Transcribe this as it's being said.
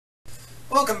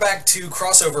Welcome back to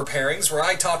Crossover Pairings, where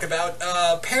I talk about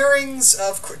pairings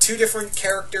of two different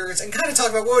characters and kind of talk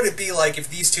about what would it be like if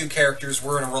these two characters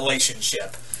were in a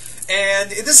relationship.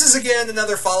 And this is, again,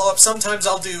 another follow-up. Sometimes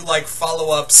I'll do, like,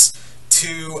 follow-ups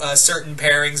to certain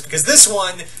pairings, because this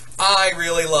one I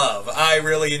really love. I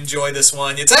really enjoy this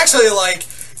one. It's actually like,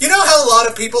 you know how a lot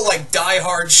of people, like,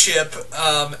 die-hard ship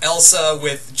Elsa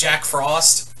with Jack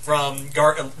Frost from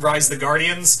Rise of the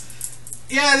Guardians?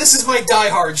 Yeah, this is my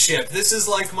die-hard ship. This is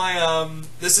like my,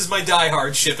 this is my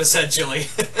die-hard ship, essentially.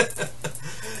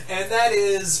 And that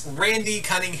is Randy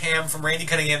Cunningham from Randy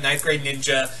Cunningham, 9th Grade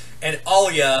Ninja, and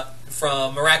Alya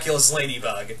from Miraculous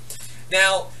Ladybug.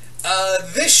 Now,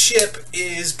 this ship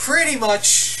is pretty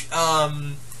much,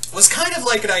 was kind of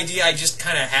like an idea I just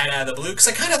kind of had out of the blue, because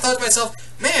I kind of thought to myself,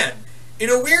 man, in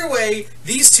a weird way,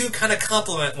 these two kind of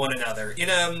complement one another. In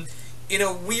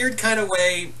a weird kind of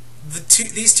way,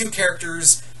 these two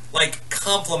characters, like,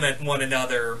 complement one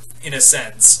another, in a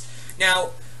sense.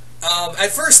 Now, at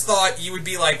first thought, you would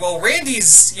be like, well,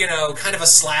 Randy's, kind of a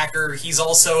slacker. He's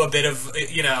also a bit of,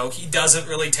 he doesn't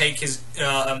really take his,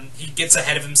 he gets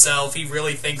ahead of himself. He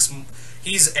really thinks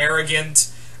he's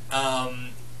arrogant, and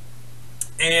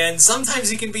sometimes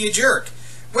he can be a jerk.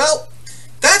 Well,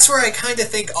 that's where I kind of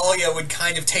think Alya would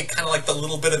kind of take kind of like the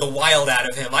little bit of the wild out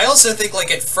of him. I also think,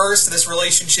 like, at first, this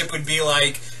relationship would be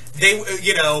like,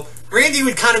 Randy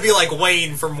would kind of be like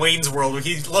Wayne from Wayne's World, where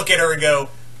he'd look at her and go,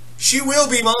 "She will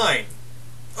be mine.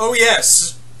 Oh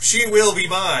yes, she will be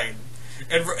mine."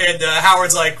 And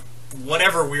Howard's like,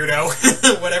 "Whatever,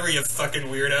 weirdo. Whatever, you fucking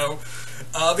weirdo."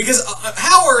 Because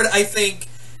Howard, I think,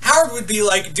 Howard would be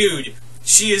like, "Dude,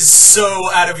 she is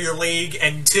so out of your league,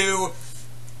 and two,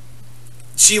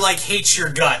 she, like, hates your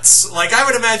guts." Like, I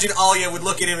would imagine Alya would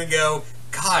look at him and go,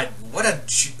 "God, what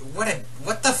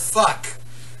the fuck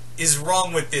is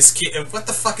wrong with this kid? What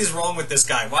the fuck is wrong with this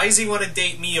guy? Why does he want to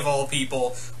date me, of all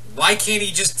people? Why can't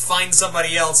he just find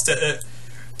somebody else to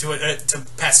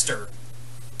pester?"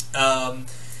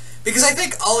 Because I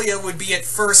think Alya would be at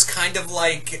first kind of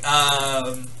like,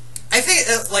 I think,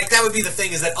 like, that would be the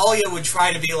thing, is that Alya would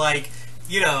try to be like,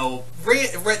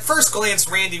 at first glance,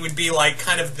 Randy would be like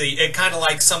kind of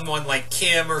like someone like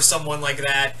Kim or someone like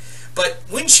that. But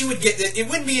when she would it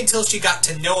wouldn't be until she got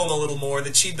to know him a little more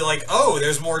that she'd be like, oh,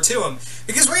 there's more to him.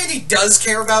 Because Randy does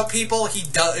care about people. He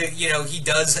does,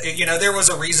 there was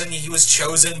a reason he was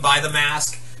chosen by the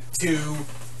Mask to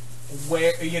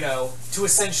to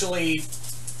essentially,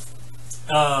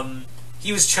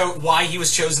 why he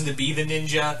was chosen to be the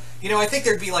ninja. I think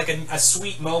there'd be like a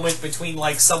sweet moment between,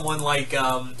 like, someone like,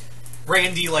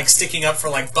 Randy, like, sticking up for,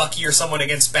 like, Bucky or someone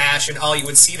against Bash, and Alya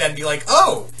would see that and be like,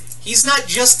 oh, he's not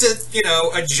just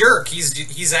a jerk.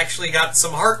 He's actually got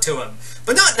some heart to him,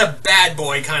 but not in a bad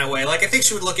boy kind of way. Like, I think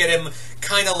she would look at him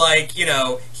kind of like,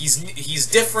 he's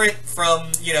different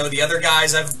from, the other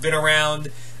guys I've been around.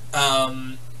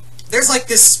 There's, like,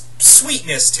 this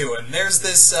sweetness to him. There's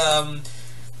this,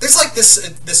 like,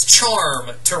 this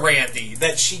charm to Randy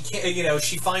that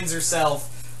she finds herself,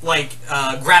 like,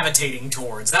 gravitating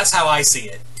towards. That's how I see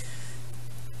it.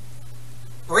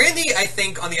 Randy, I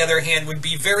think, on the other hand, would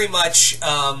be very much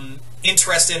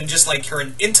interested in just, like, her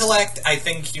intellect. I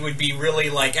think he would be really,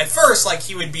 like, at first, like,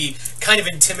 he would be kind of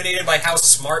intimidated by how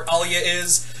smart Alya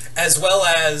is, as well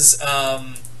as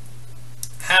how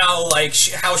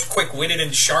quick-witted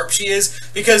and sharp she is,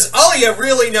 because Alya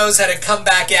really knows how to come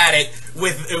back at it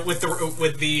with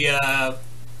the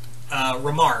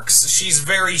remarks. She's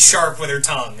very sharp with her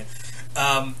tongue.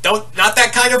 Not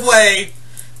that kind of way.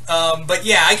 But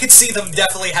yeah, I could see them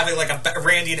definitely having, like,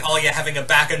 Randy and Alya having a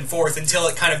back and forth until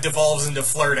it kind of devolves into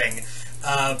flirting.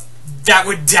 That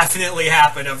would definitely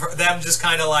happen, of them just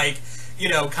kind of, like,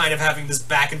 kind of having this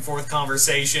back and forth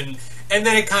conversation, and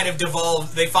then it kind of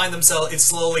they find themselves, it's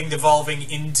slowly devolving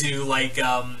into, like,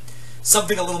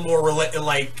 something a little more,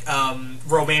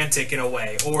 romantic in a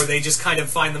way, or they just kind of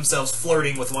find themselves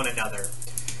flirting with one another.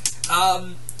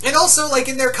 And also, like,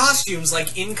 in their costumes,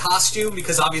 like, in costume,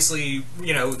 because obviously,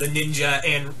 the ninja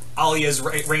and Alya's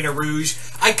Reina Rouge,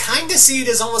 I kind of see it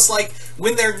as almost like,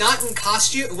 when they're not in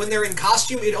costume,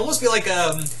 it'd almost be like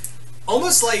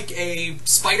almost like a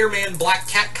Spider-Man Black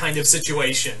Cat kind of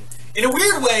situation. In a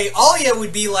weird way, Alya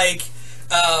would be like,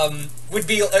 out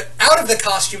of the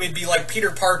costume, it'd be like Peter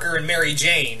Parker and Mary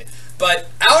Jane, but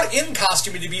out in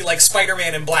costume, it'd be like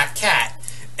Spider-Man and Black Cat.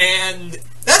 And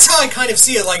that's how I kind of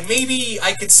see it. Like, maybe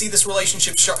I could see this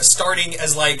relationship starting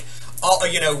as, like,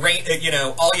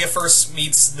 Alya first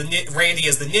meets Randy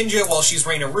as the ninja while she's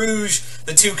Reina Rouge.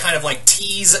 The two kind of, like,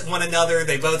 tease one another.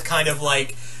 They both kind of,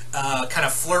 like,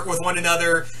 flirt with one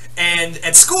another. And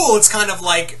at school, it's kind of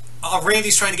like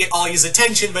Randy's trying to get Alya's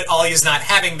attention, but Alya's not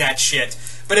having that shit.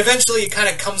 But eventually it kind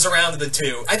of comes around to the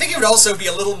two. I think it would also be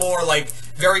a little more, like,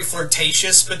 very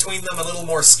flirtatious between them, a little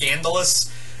more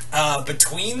scandalous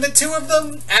between the two of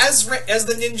them as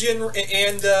the ninja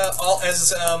and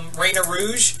as Reina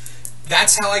Rouge.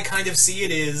 That's how I kind of see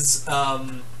it is.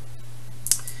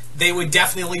 They would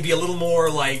definitely be a little more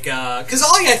like, because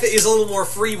Alya is a little more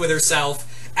free with herself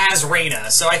as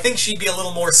Reina, so I think she'd be a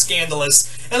little more scandalous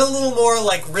and a little more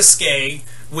like risque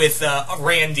with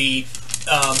Randy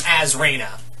as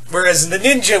Reina. Whereas the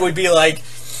ninja would be like,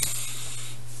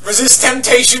 resist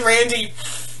temptation, Randy!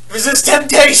 Resist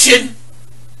temptation!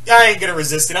 I ain't gonna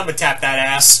resist it, I'm gonna tap that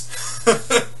ass.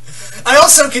 I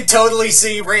also could totally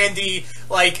see Randy,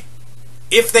 like,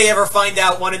 if they ever find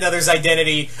out one another's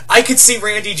identity, I could see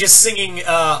Randy just singing,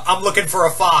 I'm Looking for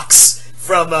a Fox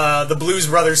from the Blues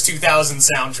Brothers 2000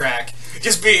 soundtrack.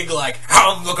 Just being like,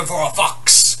 I'm looking for a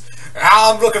fox!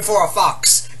 I'm looking for a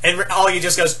fox! And Alya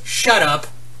just goes, shut up.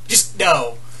 Just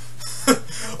no.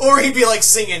 Or he'd be like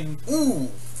singing, ooh,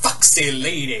 foxy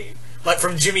lady. Like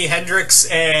from Jimi Hendrix,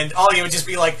 and Alya would just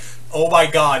be like, oh my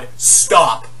god,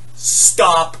 stop.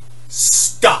 Stop.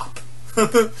 Stop.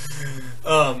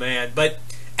 Oh man, but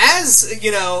as,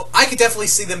 you know, I could definitely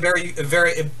see them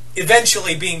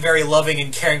eventually being very loving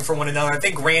and caring for one another. I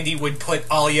think Randy would put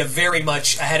Alya very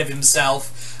much ahead of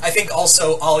himself. I think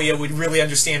also Alya would really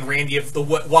understand Randy of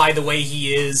why the way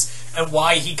he is, and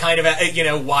why he kind of, you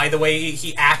know, why the way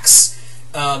he acts,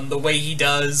 the way he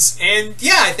does. And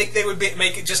yeah, I think they would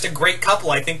make it just a great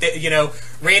couple. I think that, you know,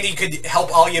 Randy could help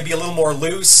Alya be a little more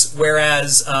loose,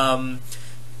 whereas Alya,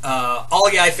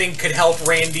 I think, could help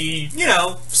Randy, you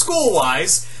know,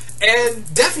 school-wise.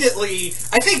 And definitely,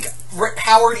 I think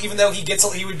Howard, even though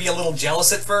he would be a little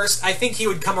jealous at first, I think he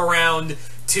would come around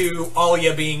to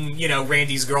Alya being, you know,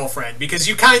 Randy's girlfriend. Because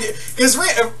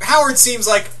Howard seems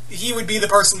like he would be the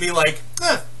person to be like,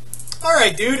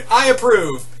 alright, dude, I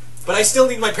approve. But I still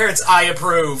need my parents' I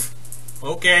approve.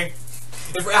 Okay.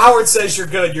 If Howard says you're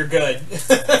good, you're good.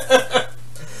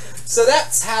 So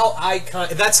that's how I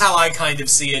kind of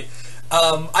see it.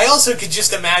 I also could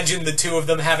just imagine the two of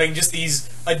them having just these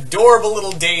adorable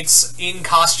little dates in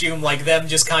costume, like them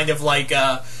just kind of like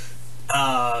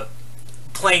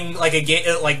playing like a game,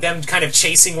 like them kind of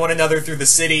chasing one another through the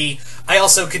city. I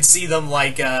also could see them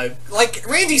like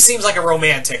Randy seems like a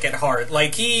romantic at heart.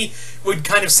 Like he would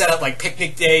kind of set up like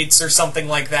picnic dates or something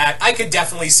like that. I could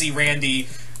definitely see Randy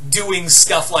doing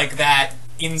stuff like that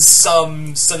in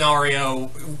some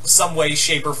scenario, some way,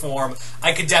 shape, or form.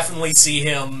 I could definitely see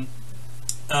him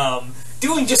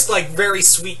doing just like very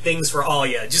sweet things for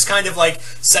Alya, just kind of like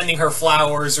sending her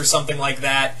flowers or something like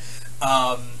that.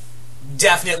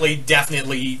 Definitely,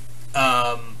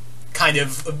 kind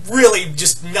of really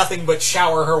just nothing but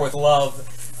shower her with love.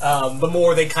 The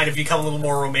more they kind of become a little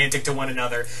more romantic to one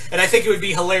another. And I think it would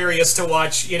be hilarious to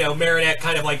watch, you know, Marinette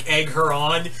kind of like egg her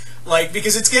on. Like,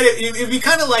 because it'd be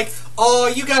kind of like, oh,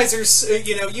 you guys are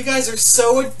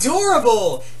so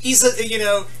adorable. He's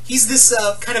this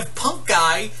kind of punk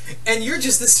guy, and you're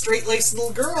just this straight-laced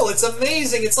little girl. It's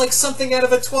amazing. It's like something out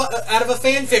of a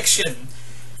fan fiction.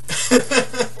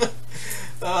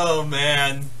 Oh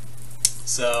man.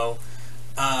 So,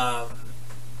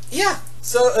 yeah.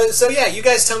 So yeah, you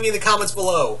guys tell me in the comments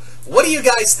below. What do you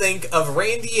guys think of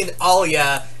Randy and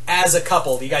Alya as a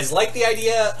couple? Do you guys like the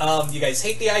idea? Do you guys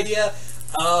hate the idea?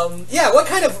 Yeah, what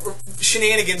kind of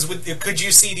shenanigans could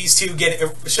you see these two get?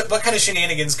 What kind of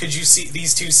shenanigans could you see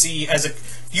these two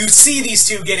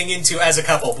getting into as a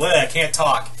couple? Blah, I can't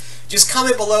talk. Just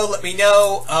comment below, let me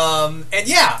know. And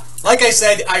yeah, like I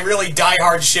said, I really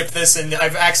diehard ship this, and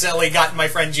I've accidentally gotten my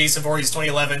friend Jason Voorhees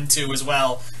 2011 too as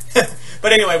well.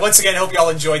 But anyway, once again, I hope you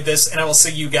all enjoyed this, and I will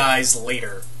see you guys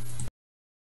later.